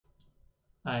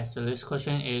Alright, so this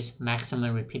question is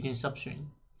maximum repeating substring.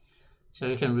 So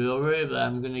you can read over it, but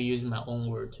I'm going to use my own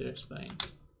word to explain.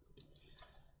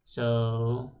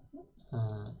 So,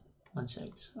 1 sec.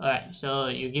 Alright, so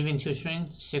you're given two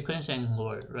strings, sequence and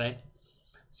word, right?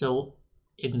 So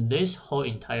in this whole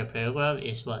entire paragraph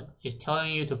is what? It's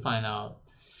telling you to find out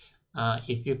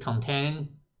if you contain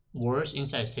words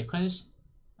inside a sequence,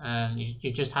 and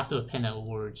you just have to append the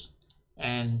words.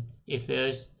 And if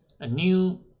there's a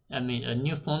new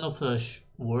phono flush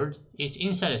word is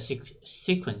inside a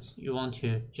sequence, you want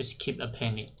to just keep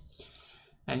appending,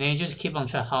 and then you just keep on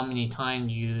track how many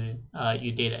times you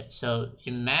did it. So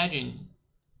imagine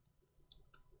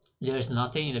there's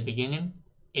nothing in the beginning.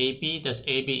 AB, does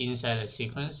AB inside a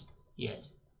sequence?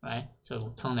 Yes, right? So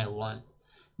we'll count that 1.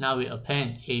 Now we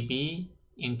append AB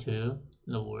into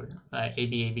the word, right?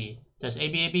 AB. Does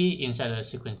AB inside a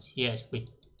sequence? Yes, we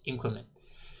increment.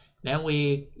 Then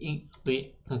we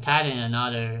concatenate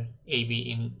another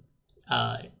AB in,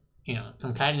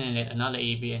 concatenate another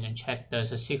AB and then check does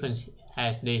the sequence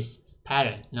has this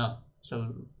pattern? No.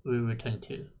 So we return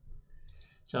 2.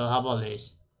 So how about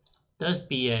this?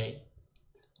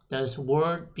 Does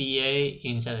word BA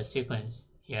inside the sequence?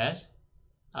 Yes.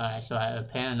 Alright, so I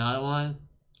append another one.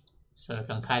 So I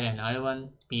concatenate another one.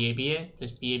 BA.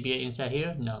 Does BA inside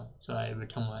here? No. So I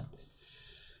return 1.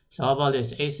 So how about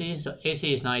this AC? So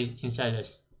AC is not inside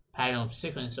this pattern of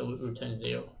sequence, so we return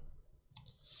 0.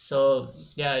 So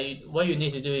yeah, what you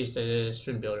need to do is the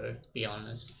string builder, to be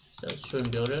honest. So string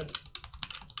builder.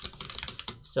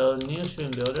 So new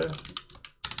string builder.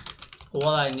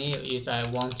 What I need is I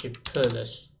want to put the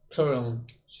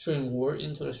current string word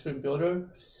into the string builder,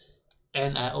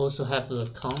 and I also have the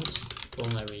count for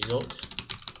my result,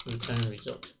 return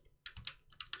result.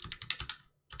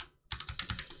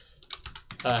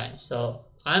 Alright, so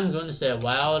I'm going to say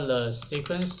while the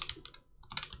sequence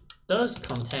does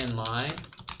contain my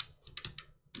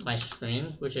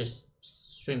string, which is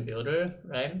string builder,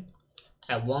 right?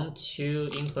 I want to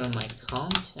increment my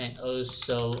count and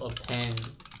also append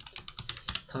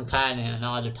concatenate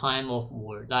another time of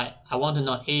word. Like I want to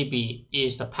know AB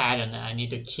is the pattern that I need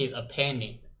to keep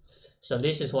appending. So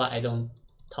this is why I don't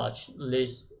touch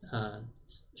this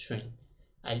string.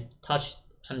 I'm touching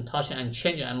and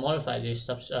changing and modify this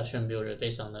string builder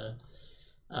based on the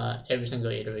every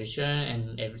single iteration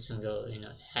and every single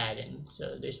add-in.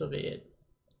 So this will be it.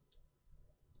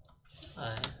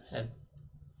 I have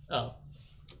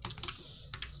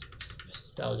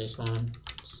spell this one.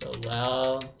 So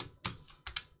well.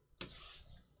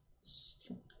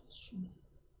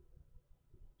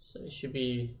 So it should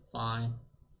be fine.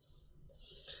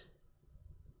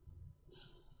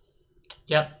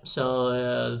 Yep,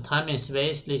 so time and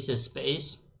space, this is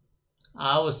space.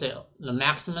 I would say the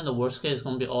maximum, the worst case is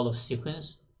going to be all of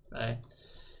sequence, right?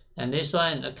 And this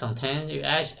one contains, you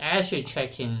actually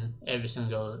checking every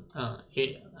single,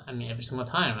 every single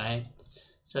time, right?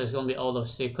 So it's going to be all of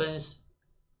sequence,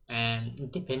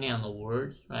 and depending on the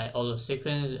word, right? All of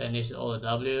sequence, and this is all of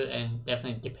W, and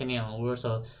definitely depending on the word.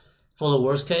 So for the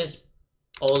worst case,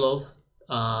 all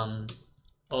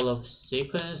of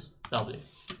sequence W.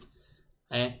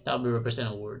 Right? That will represent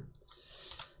a word.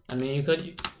 I mean,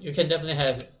 you can definitely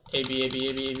have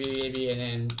AB, and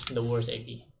then the words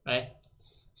AB, right?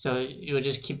 So you will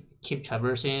just keep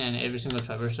traversing, and every single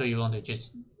traversal you want to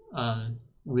just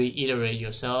reiterate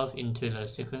yourself into the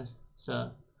sequence.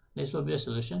 So this will be a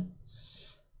solution.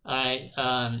 Alright,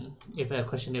 if you have a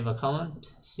question, leave a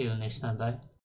comment. See you next time. Bye.